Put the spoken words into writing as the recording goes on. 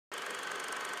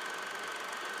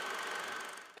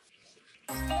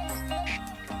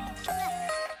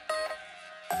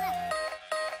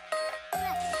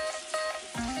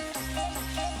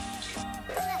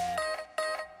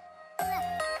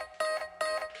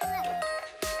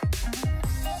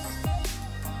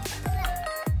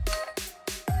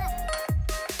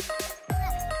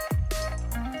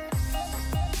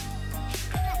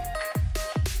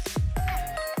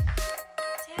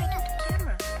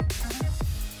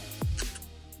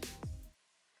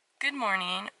Good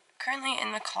morning. Currently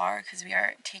in the car because we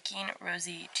are taking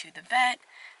Rosie to the vet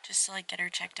just to like get her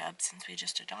checked up since we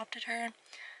just adopted her.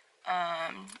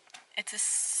 It's a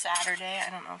Saturday. I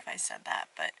don't know if I said that,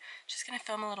 but just gonna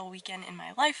film a little weekend in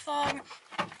my life vlog.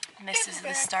 And this is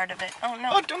the start of it. Oh no!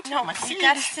 Oh, don't take my seat. You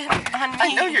gotta sit on me.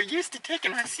 I know you're used to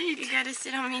taking my seat. You gotta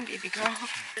sit on me, baby girl.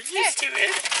 You're used to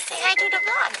it. Say hi to the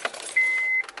vlog.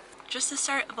 Just the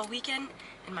start of a weekend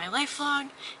in my life vlog.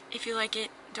 If you like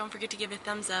it, don't forget to give it a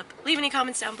thumbs up, leave any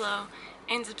comments down below,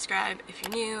 and subscribe if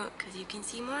you're new, because you can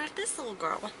see more of this little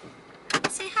girl.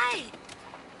 Say hi.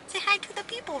 Say hi to the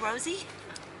people, Rosie.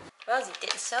 Rosie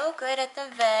did so good at the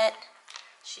vet.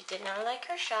 She did not like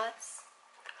her shots.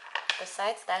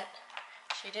 Besides that,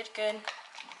 she did good.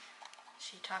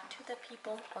 She talked to the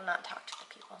people. Well, not talked to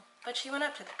the people, but she went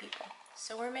up to the people.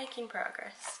 So we're making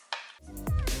progress.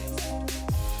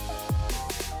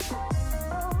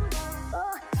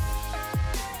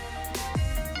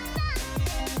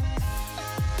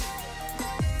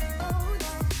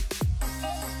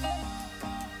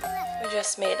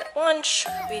 Just made lunch.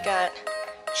 We got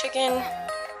chicken,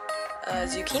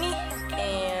 zucchini,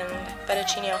 and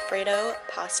fettuccine alfredo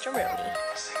pastaroni.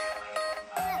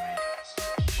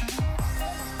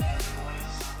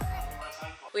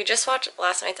 We just watched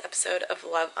last night's episode of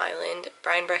Love Island.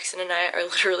 Brian Brexton and I are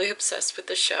literally obsessed with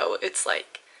the show. It's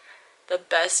like the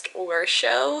best worst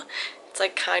show. It's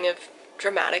like kind of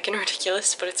dramatic and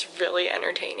ridiculous, but it's really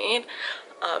entertaining.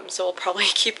 So we'll probably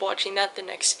keep watching that the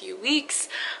next few weeks.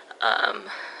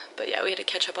 But yeah, we had to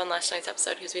catch up on last night's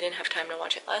episode because we didn't have time to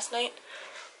watch it last night.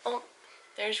 Oh,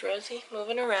 there's Rosie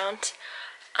moving around.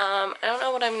 I don't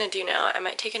know what I'm gonna do now. I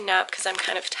might take a nap because I'm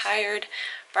kind of tired.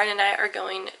 Brian and I are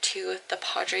going to the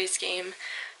Padres game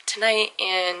tonight,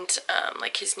 and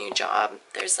like his new job,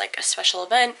 there's like a special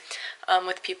event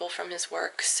with people from his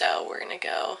work, so we're gonna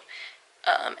go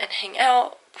and hang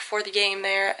out before the game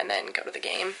there, and then go to the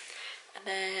game, and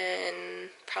then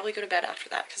probably go to bed after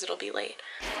that because it'll be late.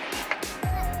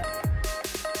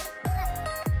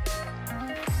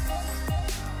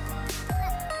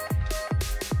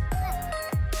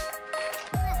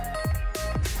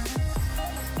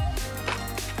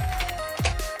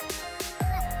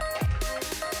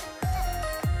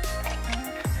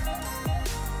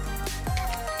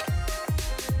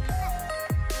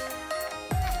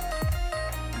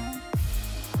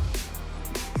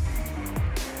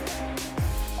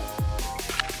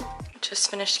 Just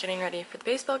finished getting ready for the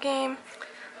baseball game.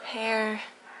 Hair,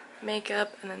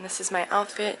 makeup, and then this is my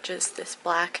outfit, just this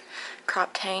black crop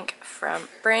tank from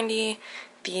Brandy.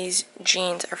 These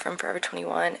jeans are from Forever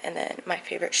 21, and then my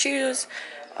favorite shoes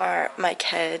are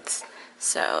µeked's.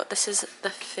 So this is the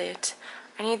fit.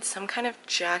 I need some kind of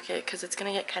jacket because it's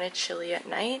gonna get kind of chilly at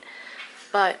night,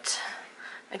 but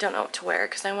I don't know what to wear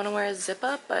because I want to wear a zip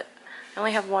up, but I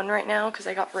only have one right now because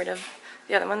I got rid of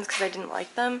the other ones because I didn't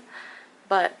like them.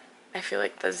 But I feel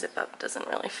like the zip up doesn't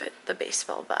really fit the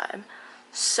baseball vibe.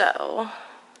 So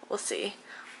we'll see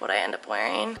what I end up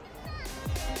wearing.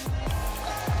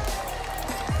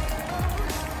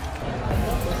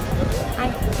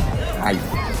 Hi.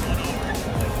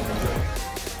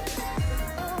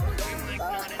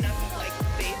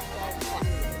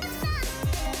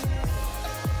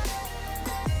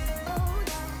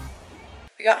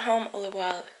 We got home a little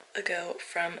while ago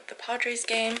from the Padres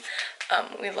game.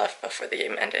 We left before the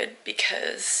game ended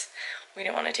because we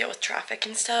didn't want to deal with traffic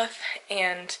and stuff,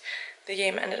 and the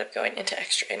game ended up going into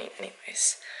extra inning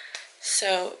anyways.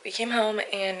 So we came home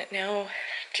and now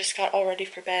just got all ready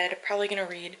for bed. Probably gonna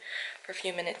read for a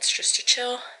few minutes just to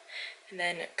chill and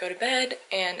then go to bed.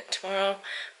 And tomorrow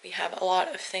we have a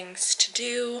lot of things to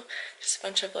do, just a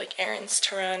bunch of like errands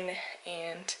to run,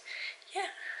 and yeah.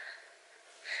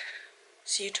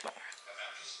 See you tomorrow.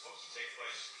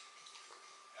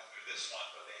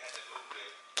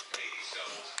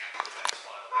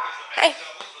 Hey.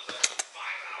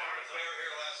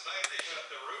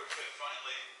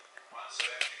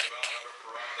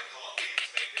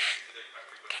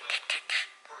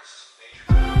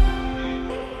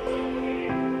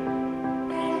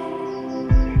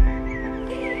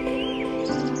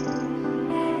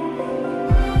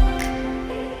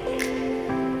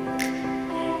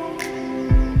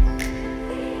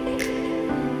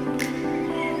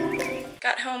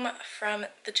 Got home from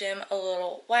the gym a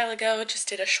little while ago, just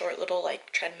did a short little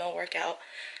like treadmill workout.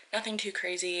 Nothing too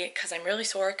crazy because I'm really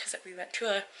sore because we went to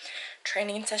a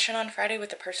training session on Friday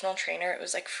with a personal trainer. It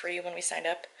was like free when we signed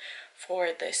up for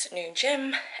this new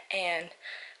gym, and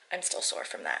I'm still sore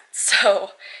from that.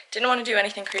 So didn't want to do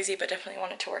anything crazy, but definitely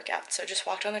wanted to work out. So just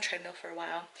walked on the treadmill for a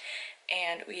while,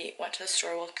 and we went to the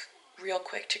store real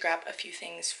quick to grab a few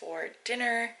things for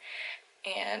dinner.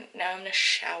 And now I'm gonna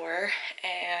shower,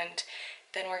 and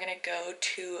then we're gonna go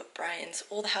to Brian's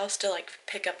old house to like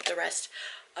pick up the rest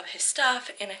of his stuff,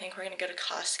 and I think we're gonna go to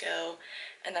Costco,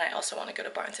 and then I also want to go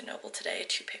to Barnes & Noble today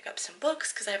to pick up some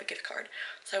books because I have a gift card,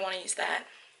 so I want to use that.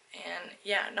 And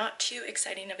yeah, not too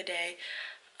exciting of a day,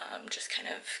 just kind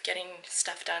of getting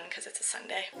stuff done because it's a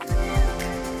Sunday.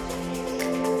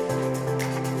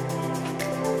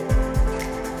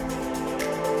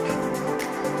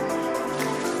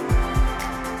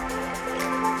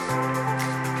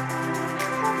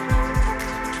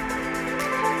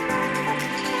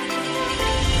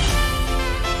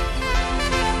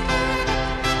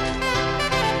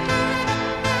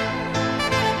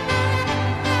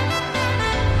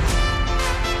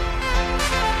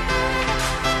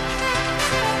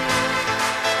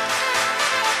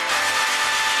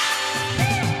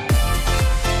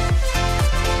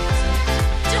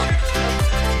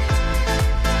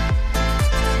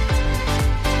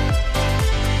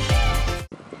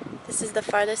 This is the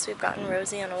farthest we've gotten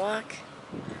Rosie on a walk.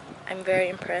 I'm very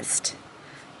impressed.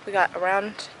 We got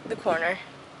around the corner.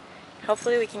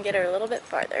 Hopefully we can get her a little bit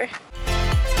farther.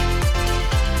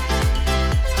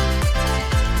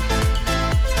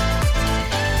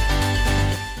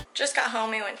 Just got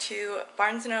home. We went to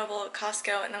Barnes & Noble,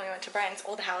 Costco, and then we went to Brian's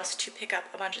old house to pick up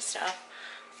a bunch of stuff.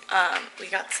 We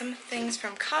got some things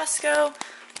from Costco.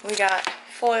 We got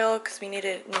foil because we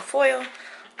needed new foil.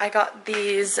 I got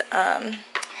these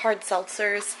hard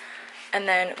seltzers, and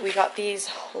then we got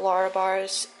these Lara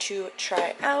bars to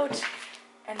try out,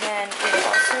 and then we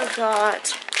also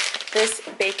got this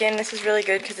bacon. This is really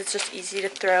good because it's just easy to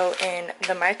throw in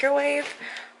the microwave,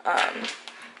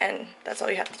 and that's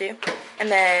all you have to do. And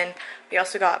then we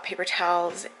also got paper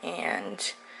towels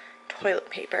and toilet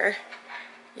paper.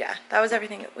 Yeah, that was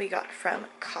everything that we got from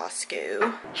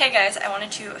Costco. Hey guys, I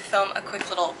wanted to film a quick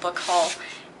little book haul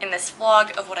in this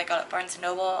vlog of what I got at Barnes &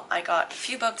 Noble. I got a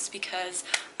few books because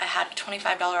I had a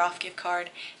 $25 off gift card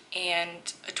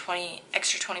and a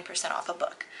extra 20% off a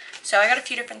book. So I got a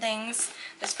few different things.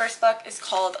 This first book is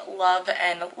called Love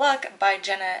and Luck by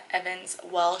Jenna Evans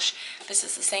Welsh. This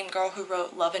is the same girl who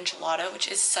wrote Love and Gelato,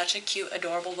 which is such a cute,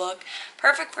 adorable book.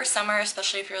 Perfect for summer,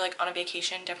 especially if you're like on a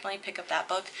vacation. Definitely pick up that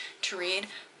book to read.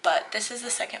 But this is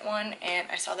the second one, and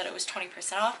I saw that it was 20%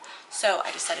 off, so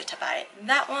I decided to buy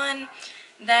that one.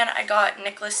 Then I got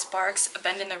Nicholas Sparks, A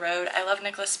Bend in the Road. I love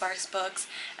Nicholas Sparks books,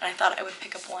 and I thought I would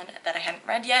pick up one that I hadn't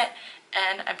read yet.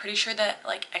 And I'm pretty sure that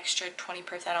like extra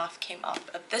 20% off came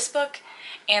off of this book.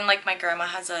 And like my grandma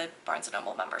has a Barnes &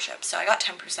 Noble membership, so I got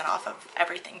 10% off of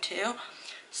everything too.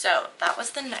 So that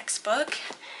was the next book.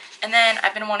 And then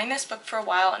I've been wanting this book for a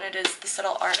while, and it is The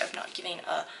Subtle Art of Not Giving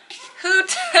a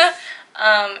Hoot.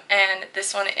 And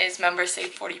this one is members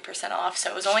save 40% off, so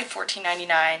it was only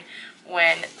 $14.99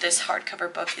 when this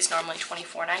hardcover book is normally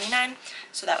 $24.99,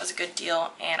 so that was a good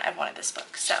deal, and I wanted this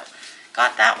book, so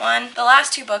got that one. The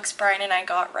last two books Brian and I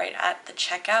got right at the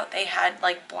checkout. They had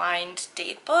like blind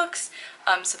date books,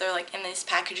 so they're like in these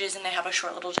packages, and they have a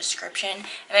short little description,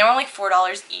 and they were only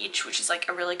 $4 each, which is like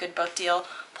a really good book deal.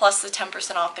 Plus the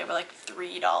 10% off, they were like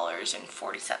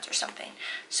 $3.40 or something.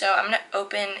 So I'm gonna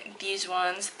open these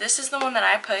ones. This is the one that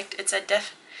I picked. It's a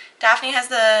Daphne has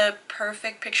the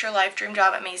perfect picture life, dream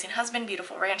job, amazing husband,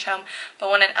 beautiful ranch home, but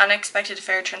when an unexpected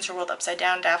affair turns her world upside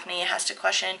down, Daphne has to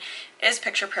question, is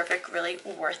picture perfect really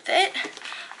worth it?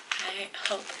 I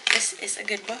hope this is a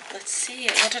good book. Let's see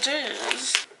what it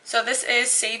is. So this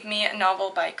is Save Me, a novel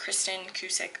by Kristen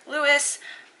Cusick-Lewis.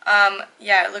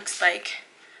 Yeah, it looks like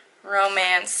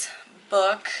romance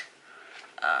book.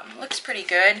 Looks pretty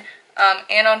good.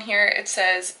 And on here it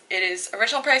says it is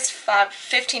original price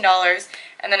 $15,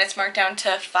 and then it's marked down to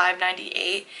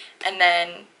 $5.98, and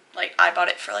then like I bought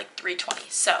it for like $3.20,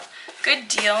 so good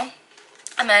deal.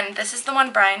 And then this is the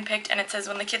one Brian picked, and it says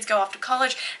when the kids go off to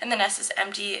college and the nest is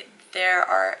empty, there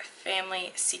are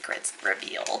family secrets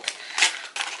revealed.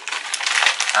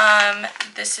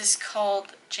 This is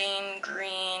called Jane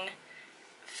Green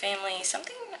Family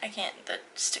something, I can't, the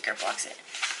sticker blocks it.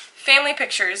 Family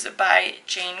Pictures by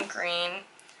Jane Green.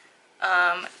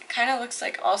 Kind of looks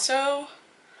like also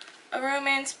a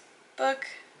romance book.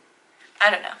 I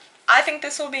don't know. I think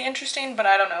this will be interesting, but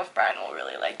I don't know if Brian will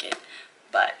really like it.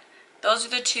 But those are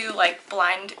the two like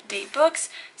blind date books.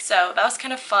 So that was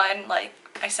kind of fun. Like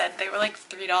I said, they were like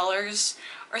 $3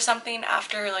 or something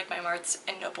after like my Marts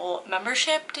and Noble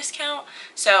membership discount.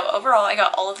 So overall I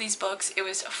got all of these books. It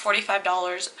was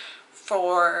 $45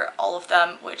 for all of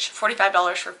them, which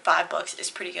 $45 for 5 books is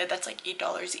pretty good. That's like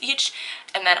 $8 each.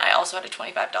 And then I also had a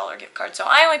 $25 gift card. So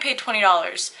I only paid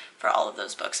 $20 for all of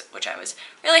those books, which I was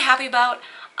really happy about.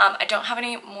 I don't have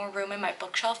any more room in my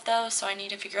bookshelf though, so I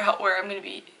need to figure out where I'm going to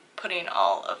be putting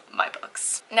all of my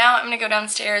books. Now I'm going to go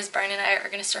downstairs. Brian and I are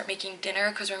going to start making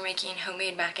dinner because we're making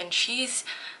homemade mac and cheese.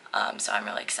 So I'm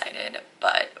really excited,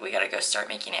 but we got to go start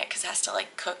making it because it has to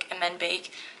like cook and then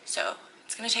bake. So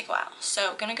it's going to take a while.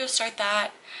 So I'm going to go start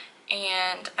that.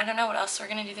 And I don't know what else we're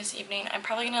going to do this evening. I'm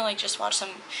probably going to like just watch some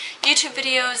YouTube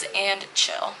videos and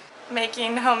chill.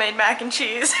 Making homemade mac and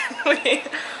cheese. We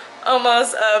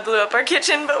almost blew up our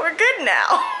kitchen, but we're good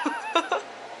now.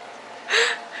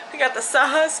 We got the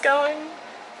sauce going,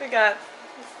 we got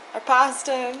our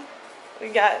pasta, we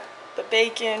got the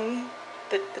bacon,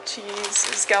 the cheese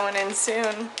is going in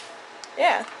soon.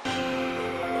 Yeah.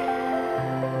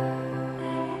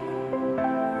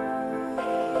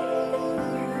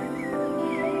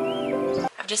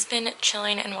 I've just been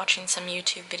chilling and watching some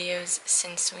YouTube videos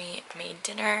since we made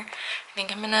dinner. I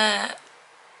think I'm gonna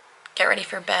get ready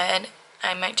for bed.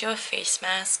 I might do a face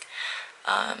mask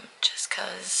just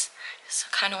because I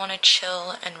just kind of want to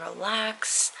chill and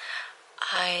relax.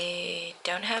 I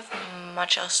don't have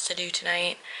much else to do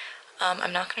tonight.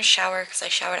 I'm not going to shower because I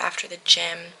showered after the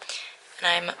gym,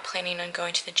 and I'm planning on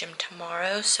going to the gym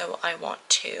tomorrow, so I want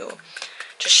to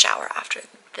just shower after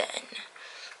then.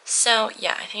 So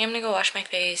yeah, I think I'm going to go wash my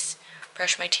face,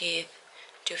 brush my teeth,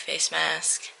 do a face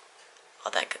mask,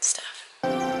 all that good stuff.